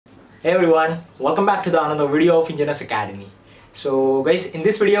Hey everyone, welcome back to the another video of Engineers Academy. So guys, in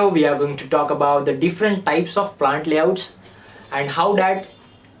this video we are going to talk about the different types of plant layouts and how that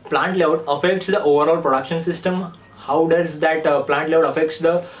plant layout affects the overall production system. How does that plant layout affects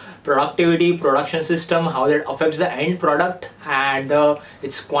the productivity, production system, how that affects the end product and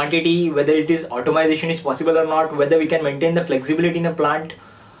its quantity, whether it is automation is possible or not, whether we can maintain the flexibility in the plant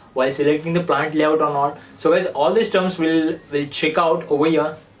while selecting the plant layout or not. So guys, all these terms we'll check out over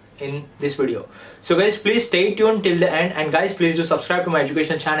here in this video. So guys, please stay tuned till the end, and guys, please do subscribe to my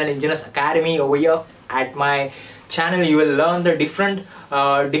educational channel Engineers Academy. Over here at my channel you will learn the different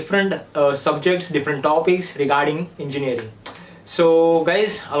subjects, different topics regarding engineering. So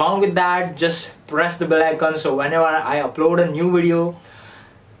guys, along with that, just press the bell icon so whenever I upload a new video,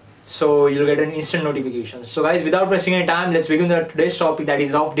 so you'll get an instant notification. So guys, without wasting any time, let's begin with today's topic, that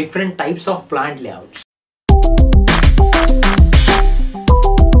is of different types of plant layouts.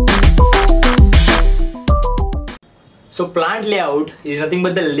 So plant layout is nothing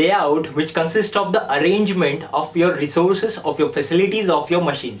but the layout which consists of the arrangement of your resources, of your facilities, of your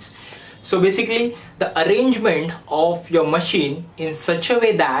machines. So basically the arrangement of your machine in such a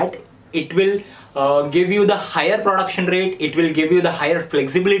way that it will give you the higher production rate, it will give you the higher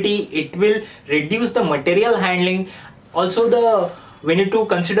flexibility, it will reduce the material handling. Also we need to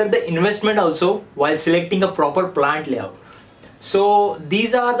consider the investment also while selecting a proper plant layout. So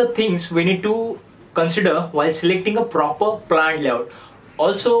these are the things we need to consider while selecting a proper plant layout.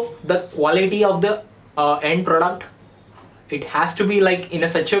 Also the quality of the end product, it has to be like in a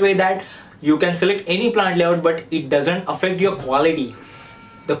such a way that you can select any plant layout but it doesn't affect your quality.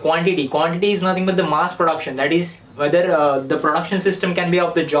 The quantity is nothing but the mass production, that is whether the production system can be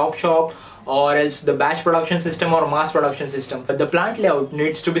of the job shop or else the batch production system or mass production system. But the plant layout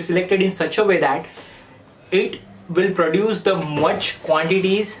needs to be selected in such a way that it will produce the much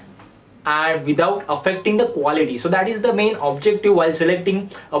quantities and without affecting the quality. So that is the main objective while selecting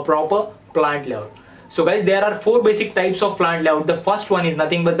a proper plant layout. So guys, there are four basic types of plant layout. The first one is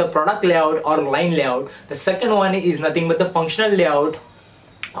nothing but the product layout or line layout. The second one is nothing but the functional layout,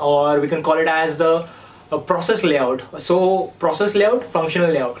 or we can call it as the process layout. So process layout,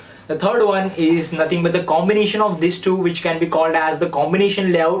 functional layout. The third one is nothing but the combination of these two, which can be called as the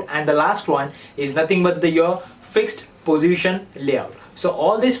combination layout, and the last one is nothing but your fixed position layout. So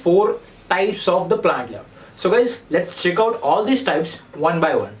all these four types of the plant layout. So guys, let's check out all these types one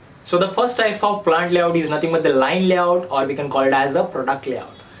by one. So the first type of plant layout is nothing but the line layout, or we can call it as a product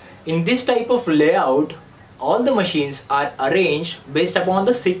layout. In this type of layout, all the machines are arranged based upon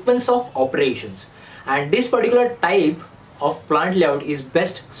the sequence of operations, and this particular type of plant layout is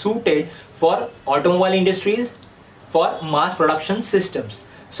best suited for automobile industries, for mass production systems.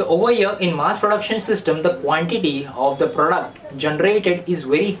 So over here in mass production system, the quantity of the product generated is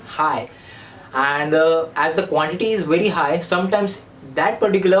very high, and as the quantity is very high, sometimes that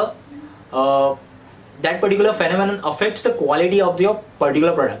particular phenomenon affects the quality of your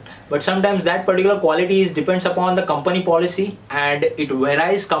particular product. But sometimes that particular quality depends upon the company policy, and it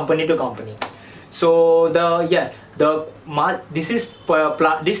varies company to company. So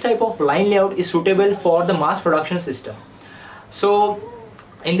this type of line layout is suitable for the mass production system. So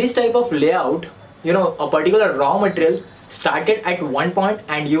in this type of layout, a particular raw material started at one point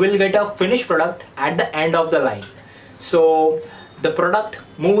and you will get a finished product at the end of the line. So the product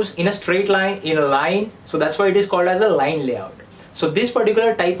moves in a straight line, in a line, so that's why it is called as a line layout. So this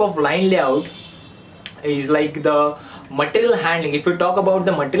particular type of line layout is like the material handling. If we talk about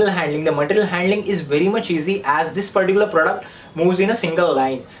the material handling is very much easy, as this particular product moves in a single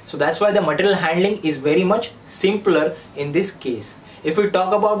line. So that's why the material handling is very much simpler in this case. If we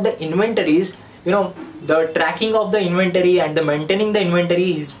talk about the inventories, the tracking of the inventory and the maintaining the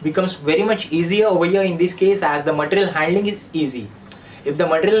inventory becomes very much easier over here in this case, as the material handling is easy. If the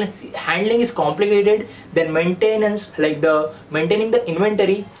material handling is complicated, then maintenance, like the maintaining the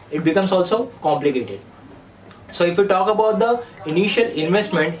inventory, it becomes also complicated. So if we talk about the initial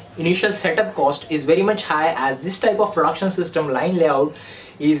investment, initial setup cost is very much high, as this type of production system line layout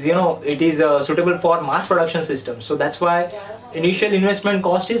is it is suitable for mass production system. So that's why initial investment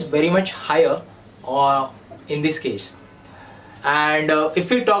cost is very much higher in this case. And if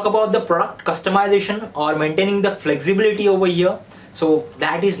we talk about the product customization or maintaining the flexibility over here, so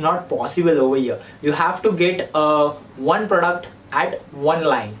that is not possible over here. You have to get one product at one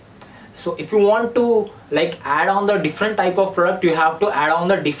line. So if you want to add on the different type of product, you have to add on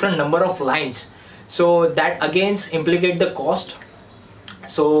the different number of lines. So that again implicate the cost.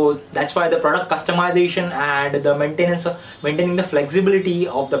 So that's why the product customization and the maintaining the flexibility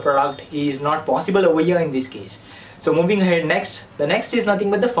of the product is not possible over here in this case. So moving ahead, the next is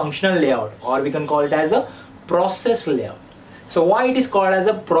nothing but the functional layout, or we can call it as a process layout. So why it is called as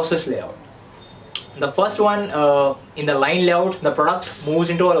a process layout? The first one, in the line layout, the product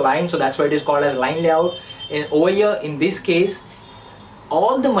moves into a line, so that's why it is called as line layout. And over here in this case,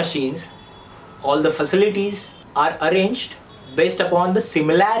 all the machines, all the facilities are arranged based upon the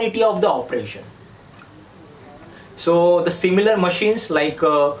similarity of the operation. So the similar machines, like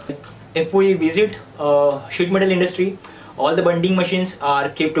if we visit sheet metal industry, all the bending machines are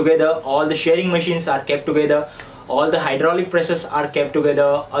kept together, all the shearing machines are kept together, all the hydraulic presses are kept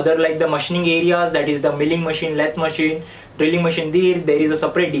together, other like the machining areas, that is the milling machine, lathe machine, drilling machine, there is a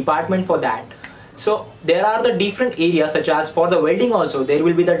separate department for that. So there are the different areas, such as for the welding also there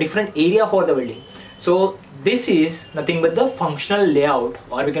will be the different area for the welding. So this is nothing but the functional layout,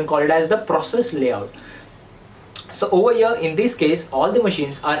 or we can call it as the process layout. So over here in this case, all the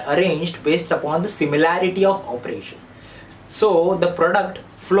machines are arranged based upon the similarity of operation. So the product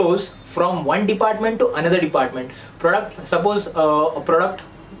flows from one department to another department. Suppose a product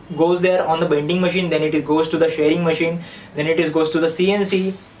goes there on the bending machine, then it goes to the shearing machine, then it goes to the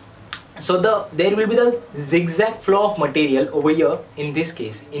CNC. So there will be the zigzag flow of material over here in this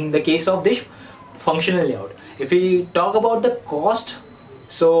case, in the case of this functional layout. If we talk about the cost,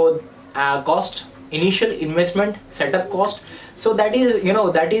 so cost, initial investment, setup cost, so that is,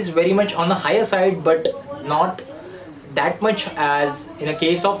 that is very much on the higher side, but not that much as in a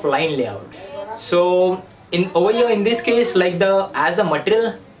case of line layout. So over here in this case, like as the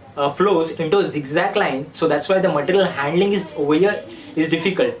material flows into a zigzag line, so that's why the material handling is over here is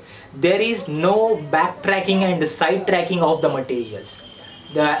difficult. There is no backtracking and side tracking of the materials.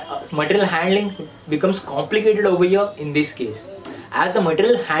 The material handling becomes complicated over here in this case. As the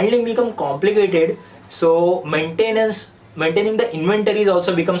material handling becomes complicated, so maintaining the inventories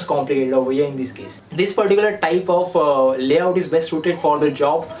also becomes complicated over here in this case. This particular type of layout is best suited for the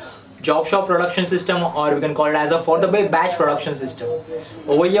job shop production system, or we can call it as a for the batch production system.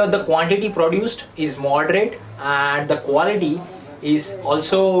 Over here the quantity produced is moderate and the quality is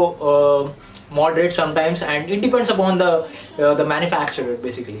also moderate sometimes, and it depends upon the manufacturer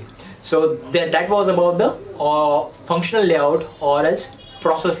basically. So that was about the functional layout or else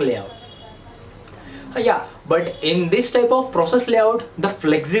process layout. Yeah, but in this type of process layout, the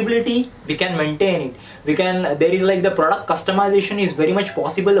flexibility we can maintain it. There is like the product customization is very much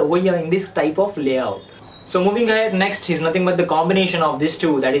possible over here in this type of layout. So moving ahead, next is nothing but the combination of these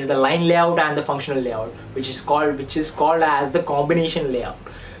two, that is the line layout and the functional layout, which is called as the combination layout.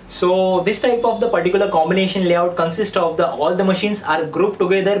 So this type of the particular combination layout consists of all the machines are grouped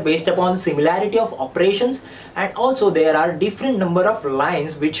together based upon the similarity of operations, and also there are different number of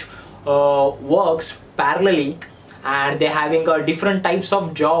lines which works parallelly, and they're having different types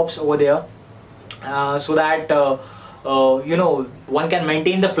of jobs over there, so that one can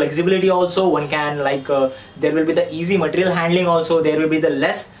maintain the flexibility also. One can there will be the easy material handling also, there will be the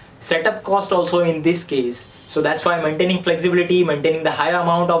less setup cost also in this case. So that's why maintaining flexibility, maintaining the higher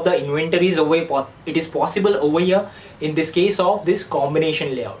amount of the inventories it is possible over here in this case of this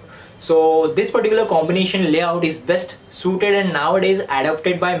combination layout. So this particular combination layout is best suited and nowadays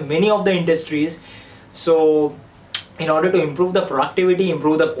adopted by many of the industries. So in order to improve the productivity,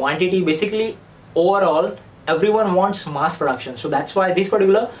 improve the quantity, basically overall everyone wants mass production. So that's why this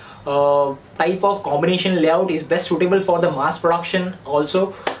particular type of combination layout is best suitable for the mass production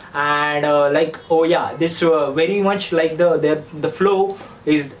also. And this very much like the flow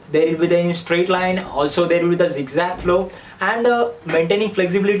is, there will be the straight line, also there will be the zigzag flow, and maintaining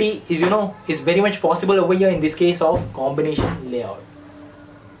flexibility is very much possible over here in this case of combination layout.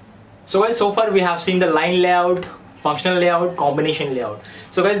 So guys, so far we have seen the line layout, functional layout, combination layout.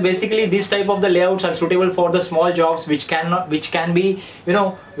 So guys, basically this type of the layouts are suitable for the small jobs which can be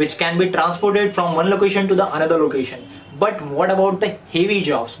transported from one location to the another location. But what about the heavy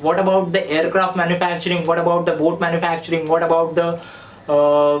jobs? What about the aircraft manufacturing? What about the boat manufacturing? What about the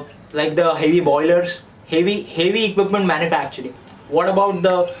the heavy boilers, heavy equipment manufacturing? What about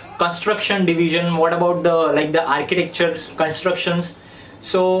the construction division? What about the architectures, constructions?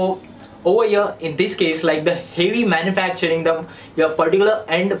 So over here in this case, like the heavy manufacturing, your particular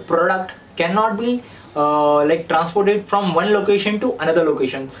end product cannot be transported from one location to another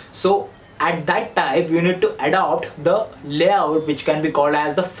location. So at that time you need to adopt the layout which can be called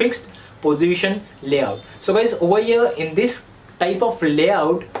as the fixed position layout. So guys, over here in this type of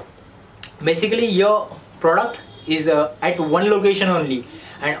layout, basically your product is at one location only,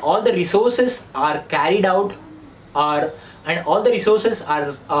 and all the resources are carried out and all the resources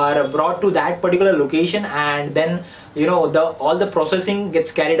are brought to that particular location, and then all the processing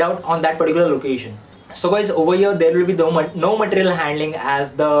gets carried out on that particular location. So guys, over here there will be no material handling,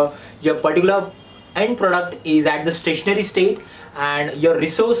 as your particular end product is at the stationary state and your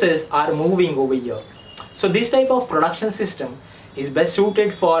resources are moving over here. So this type of production system is best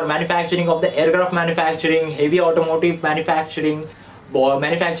suited for manufacturing of the aircraft manufacturing, heavy automotive manufacturing,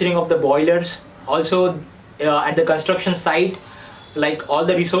 manufacturing of the boilers. Also at the construction site, like all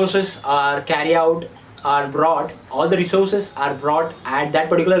the resources are brought at that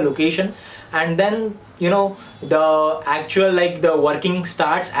particular location, and then the actual the working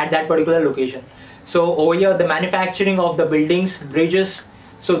starts at that particular location. So over here the manufacturing of the buildings, bridges.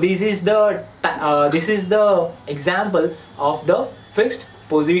 So this is the example of the fixed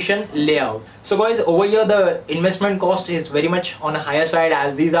position layout. So guys, over here the investment cost is very much on the higher side,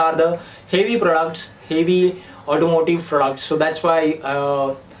 as these are the heavy products, heavy automotive products. So that's why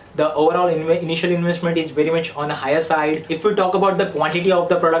the overall initial investment is very much on the higher side. If we talk about the quantity of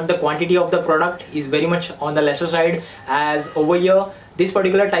the product is very much on the lesser side, as over here this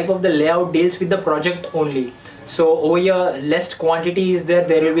particular type of the layout deals with the project only. So over here less quantity is there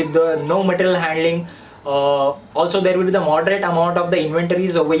will be no material handling. Also there will be the moderate amount of the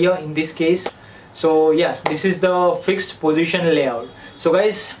inventories over here in this case. So yes, this is the fixed position layout. So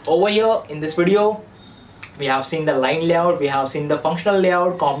guys, over here in this video we have seen the line layout, we have seen the functional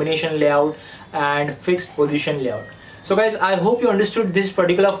layout, combination layout, and fixed position layout. So guys, I hope you understood this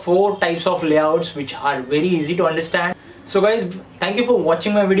particular 4 types of layouts, which are very easy to understand. So guys, thank you for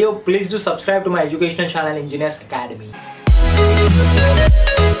watching my video. Please do subscribe to my educational channel, Engineers Academy.